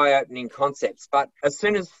eye-opening concepts. But as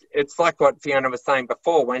soon as, it's like what Fiona was saying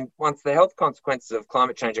before, once the health consequences of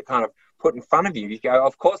climate change are kind of put in front of you, you go,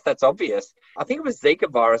 of course, that's obvious. I think it was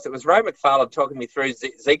Zika virus. It was Ray McFarlane talking me through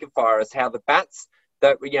Zika virus, how the bats,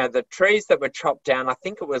 the trees that were chopped down, I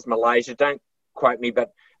think it was Malaysia, don't quote me,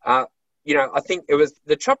 but, I think it was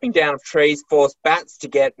the chopping down of trees forced bats to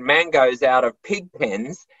get mangoes out of pig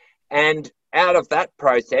pens. And out of that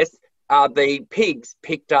process, the pigs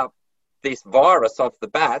picked up this virus off the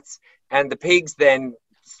bats, and the pigs then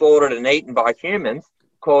slaughtered and eaten by humans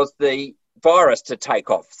caused the virus to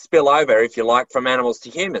take off, spill over, if you like, from animals to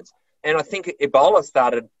humans. And I think Ebola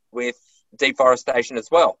started with deforestation as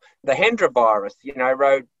well. The Hendra virus,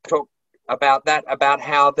 Rode talked about that, about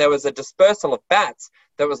how there was a dispersal of bats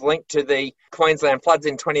that was linked to the Queensland floods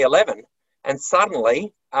in 2011. And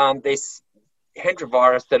suddenly, this Hendra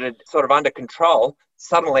virus that had sort of under control,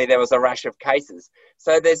 suddenly there was a rash of cases.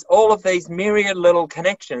 So there's all of these myriad little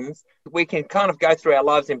connections. We can kind of go through our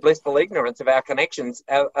lives in blissful ignorance of our connections,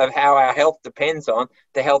 of how our health depends on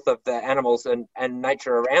the health of the animals and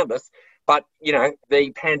nature around us. But,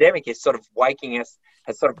 the pandemic is sort of waking us,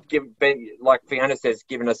 has sort of like Fiona says,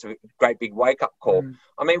 given us a great big wake-up call.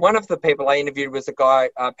 One of the people I interviewed was a guy,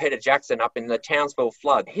 Peter Jackson, up in the Townsville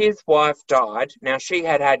flood. His wife died. Now, she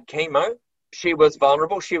had chemo. She was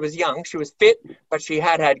vulnerable. She was young. She was fit, but she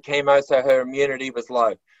had chemo, so her immunity was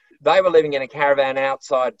low. They were living in a caravan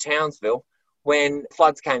outside Townsville when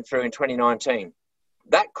floods came through in 2019.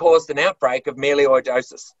 That caused an outbreak of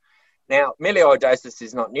melioidosis. Now, melioidosis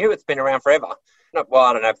is not new. It's been around forever. I don't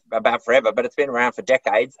know about forever, but it's been around for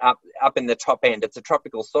decades up in the top end. It's a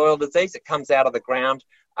tropical soil disease. It comes out of the ground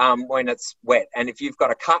when it's wet. And if you've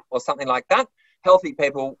got a cut or something like that, healthy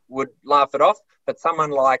people would laugh it off. But someone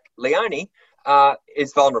like Leonie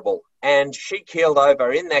is vulnerable. And she keeled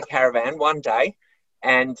over in their caravan one day,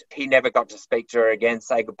 and he never got to speak to her again,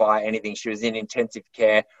 say goodbye, anything. She was in intensive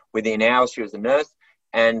care within hours. She was a nurse,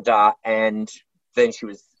 and then she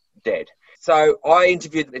was dead. So I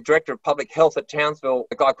interviewed the director of public health at Townsville,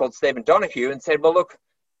 a guy called Stephen Donoghue, and said, well, look,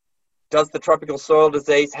 does the tropical soil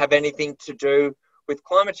disease have anything to do with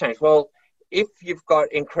climate change? Well, if you've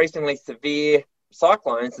got increasingly severe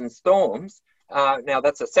cyclones and storms, now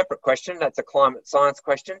that's a separate question. That's a climate science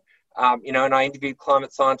question. And I interviewed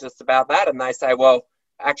climate scientists about that, and they say, well,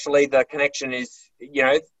 actually the connection is,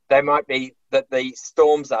 they might be that the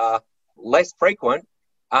storms are less frequent,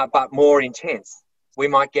 but more intense. We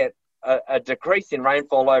might get a decrease in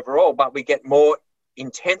rainfall overall, but we get more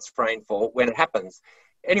intense rainfall when it happens.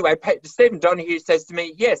 Anyway, Stephen Donoghue says to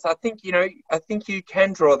me, yes, I think you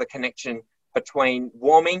can draw the connection between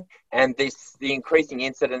warming and the increasing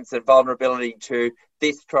incidence of vulnerability to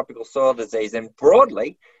this tropical soil disease. And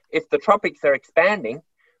broadly, if the tropics are expanding,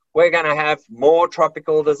 we're going to have more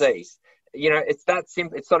tropical disease. It's that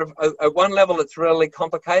simple. It's sort of at one level, it's really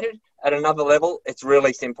complicated. At another level, it's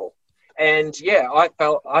really simple. And yeah, I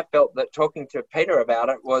felt that talking to Peter about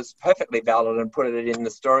it was perfectly valid and put it in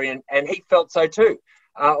the story. And he felt so too.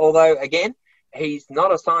 Although, again, he's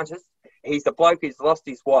not a scientist. He's a bloke who's lost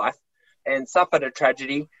his wife and suffered a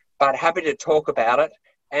tragedy, but happy to talk about it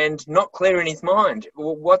and not clear in his mind.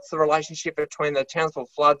 Well, what's the relationship between the Townsville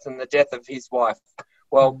floods and the death of his wife?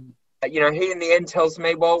 Well, he in the end tells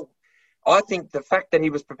me, well, I think the fact that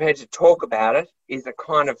he was prepared to talk about it is a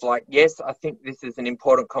kind of like, yes, I think this is an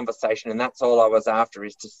important conversation, and that's all I was after,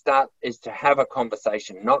 is to have a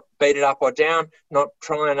conversation, not beat it up or down, not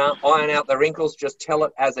try and iron out the wrinkles, just tell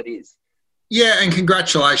it as it is. Yeah, and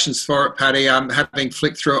congratulations for it, Paddy. Having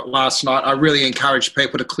flicked through it last night, I really encourage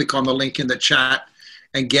people to click on the link in the chat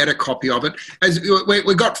and get a copy of it. As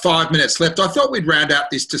we've got 5 minutes left, I thought we'd round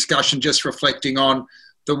out this discussion just reflecting on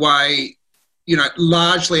the way,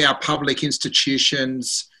 largely our public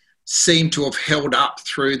institutions seem to have held up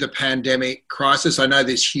through the pandemic crisis. I know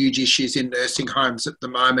there's huge issues in nursing homes at the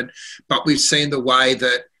moment, but we've seen the way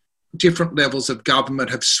that different levels of government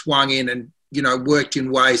have swung in and, worked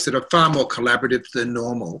in ways that are far more collaborative than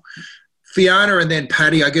normal. Fiona and then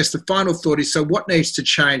Paddy, I guess the final thought is, so what needs to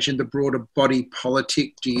change in the broader body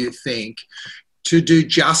politic, do you think, to do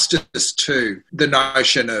justice to the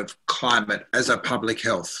notion of climate as a public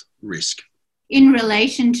health risk? In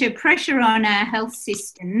relation to pressure on our health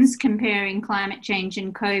systems, comparing climate change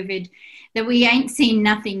and COVID, that we ain't seen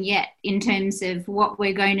nothing yet in terms of what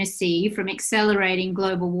we're going to see from accelerating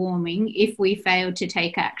global warming if we fail to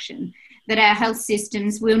take action, that our health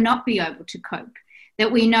systems will not be able to cope,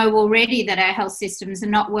 that we know already that our health systems are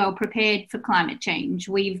not well prepared for climate change.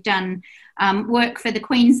 We've done work for the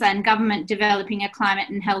Queensland government developing a climate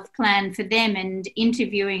and health plan for them and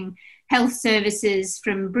interviewing health services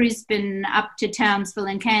from Brisbane up to Townsville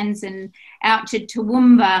and Cairns and out to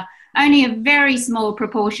Toowoomba. Only a very small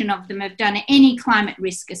proportion of them have done any climate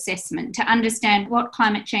risk assessment to understand what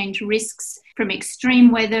climate change risks from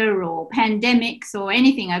extreme weather or pandemics or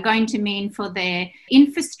anything are going to mean for their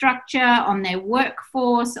infrastructure, on their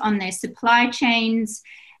workforce, on their supply chains.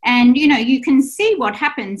 And, you can see what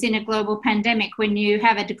happens in a global pandemic when you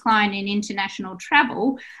have a decline in international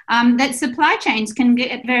travel, that supply chains can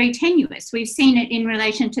get very tenuous. We've seen it in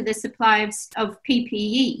relation to the supply of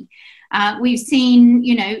PPE. We've seen,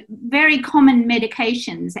 very common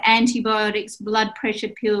medications, antibiotics, blood pressure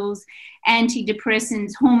pills,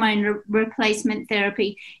 antidepressants, hormone replacement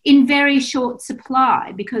therapy in very short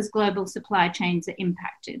supply because global supply chains are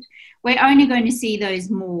impacted. We're only going to see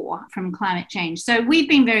those more from climate change. So we've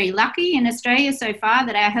been very lucky in Australia so far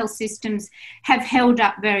that our health systems have held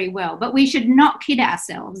up very well, but we should not kid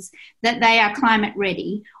ourselves that they are climate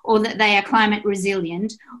ready or that they are climate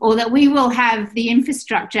resilient or that we will have the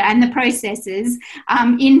infrastructure and the processes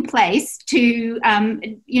in place to,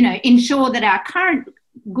 ensure that our current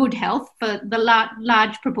good health for the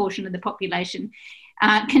large proportion of the population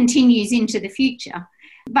continues into the future.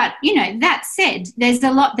 But, that said, there's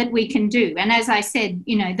a lot that we can do. And as I said,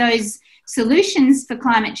 those solutions for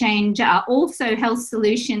climate change are also health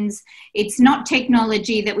solutions. It's not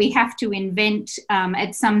technology that we have to invent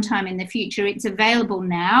at some time in the future. It's available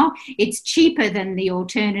now. It's cheaper than the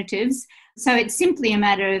alternatives. So it's simply a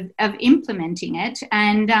matter of implementing it.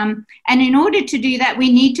 And in order to do that,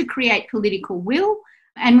 we need to create political will.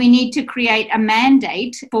 And we need to create a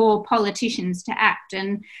mandate for politicians to act.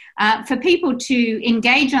 And for people to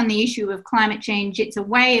engage on the issue of climate change, it's a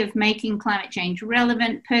way of making climate change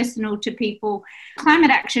relevant, personal to people.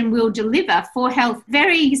 Climate action will deliver for health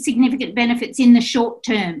very significant benefits in the short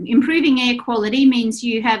term. Improving air quality means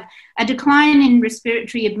you have a decline in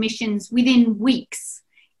respiratory emissions within weeks.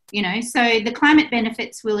 So the climate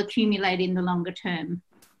benefits will accumulate in the longer term.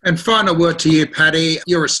 And final word to you, Paddy.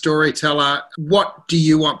 You're a storyteller. What do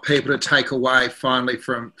you want people to take away finally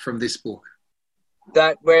from this book?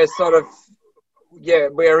 That we're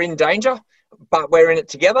we're in danger, but we're in it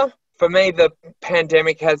together. For me, the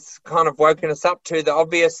pandemic has kind of woken us up to the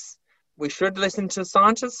obvious. We should listen to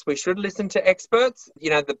scientists. We should listen to experts.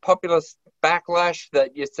 The populist backlash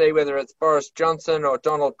that you see, whether it's Boris Johnson or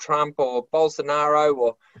Donald Trump or Bolsonaro,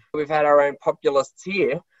 or we've had our own populists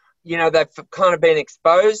here, they've kind of been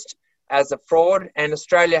exposed as a fraud, and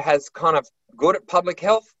Australia has kind of good at public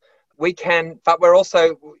health. But we're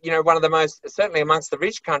also, one of the most, certainly amongst the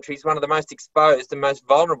rich countries, one of the most exposed and most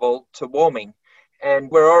vulnerable to warming.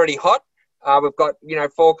 And we're already hot. We've got,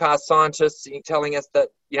 forecast scientists telling us that,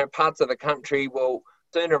 parts of the country will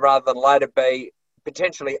sooner rather than later be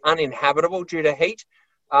potentially uninhabitable due to heat.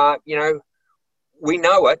 We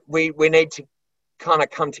know it. We need to kind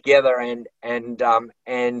of come together and do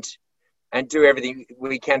everything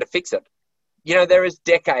we can to fix it. There is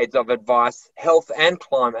decades of advice, health and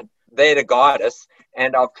climate, there to guide us.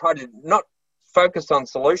 And I've tried to not focus on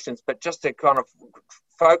solutions, but just to kind of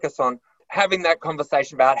focus on having that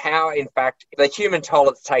conversation about how, in fact, the human toll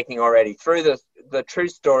it's taking already through the true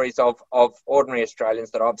stories of ordinary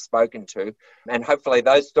Australians that I've spoken to. And hopefully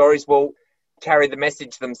those stories will carry the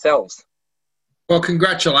message themselves. Well,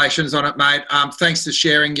 congratulations on it, mate. Thanks for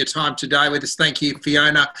sharing your time today with us. Thank you,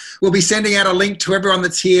 Fiona. We'll be sending out a link to everyone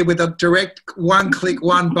that's here with a direct one-click,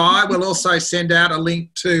 one-buy. We'll also send out a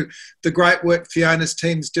link to the great work Fiona's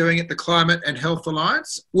team's doing at the Climate and Health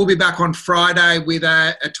Alliance. We'll be back on Friday with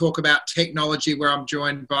a talk about technology, where I'm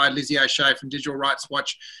joined by Lizzie O'Shea from Digital Rights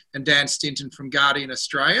Watch and Dan Stinton from Guardian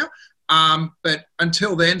Australia. But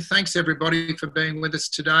until then, thanks everybody for being with us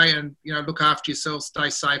today, and look after yourselves, stay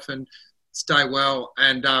safe and stay well,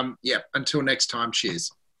 and until next time,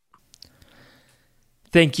 cheers.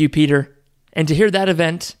 Thank you, Peter. And to hear that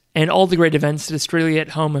event and all the great events that Australia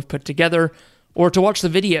at Home have put together, or to watch the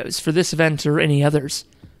videos for this event or any others,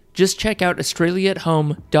 just check out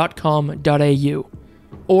australiaathome.com.au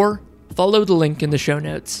or follow the link in the show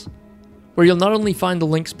notes, where you'll not only find the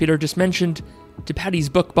links Peter just mentioned to Paddy's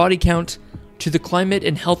book Body Count, to the Climate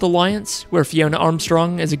and Health Alliance, where Fiona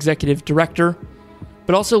Armstrong is executive director,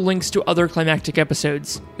 but also links to other Climactic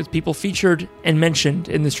episodes with people featured and mentioned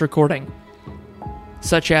in this recording,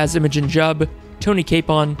 such as Imogen Jubb, Tony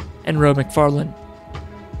Capon, and Ro McFarlane.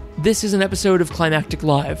 This is an episode of Climactic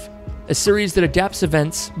Live, a series that adapts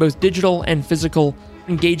events, both digital and physical,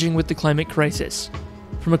 engaging with the climate crisis,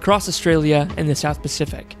 from across Australia and the South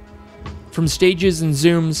Pacific. From stages and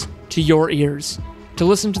Zooms to your ears, to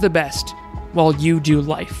listen to the best while you do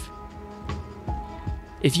life.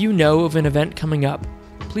 If you know of an event coming up,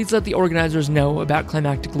 please let the organizers know about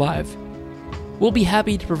Climactic Live. We'll be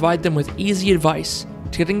happy to provide them with easy advice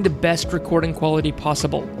to getting the best recording quality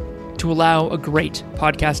possible to allow a great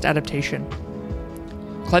podcast adaptation.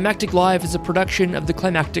 Climactic Live is a production of the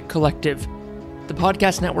Climactic Collective, the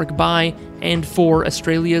podcast network by and for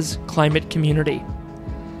Australia's climate community.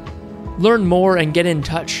 Learn more and get in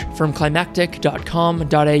touch from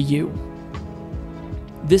climactic.com.au.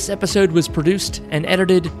 This episode was produced and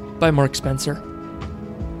edited by Mark Spencer.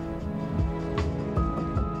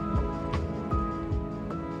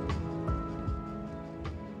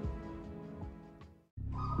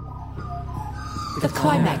 The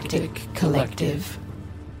Climactic Collective.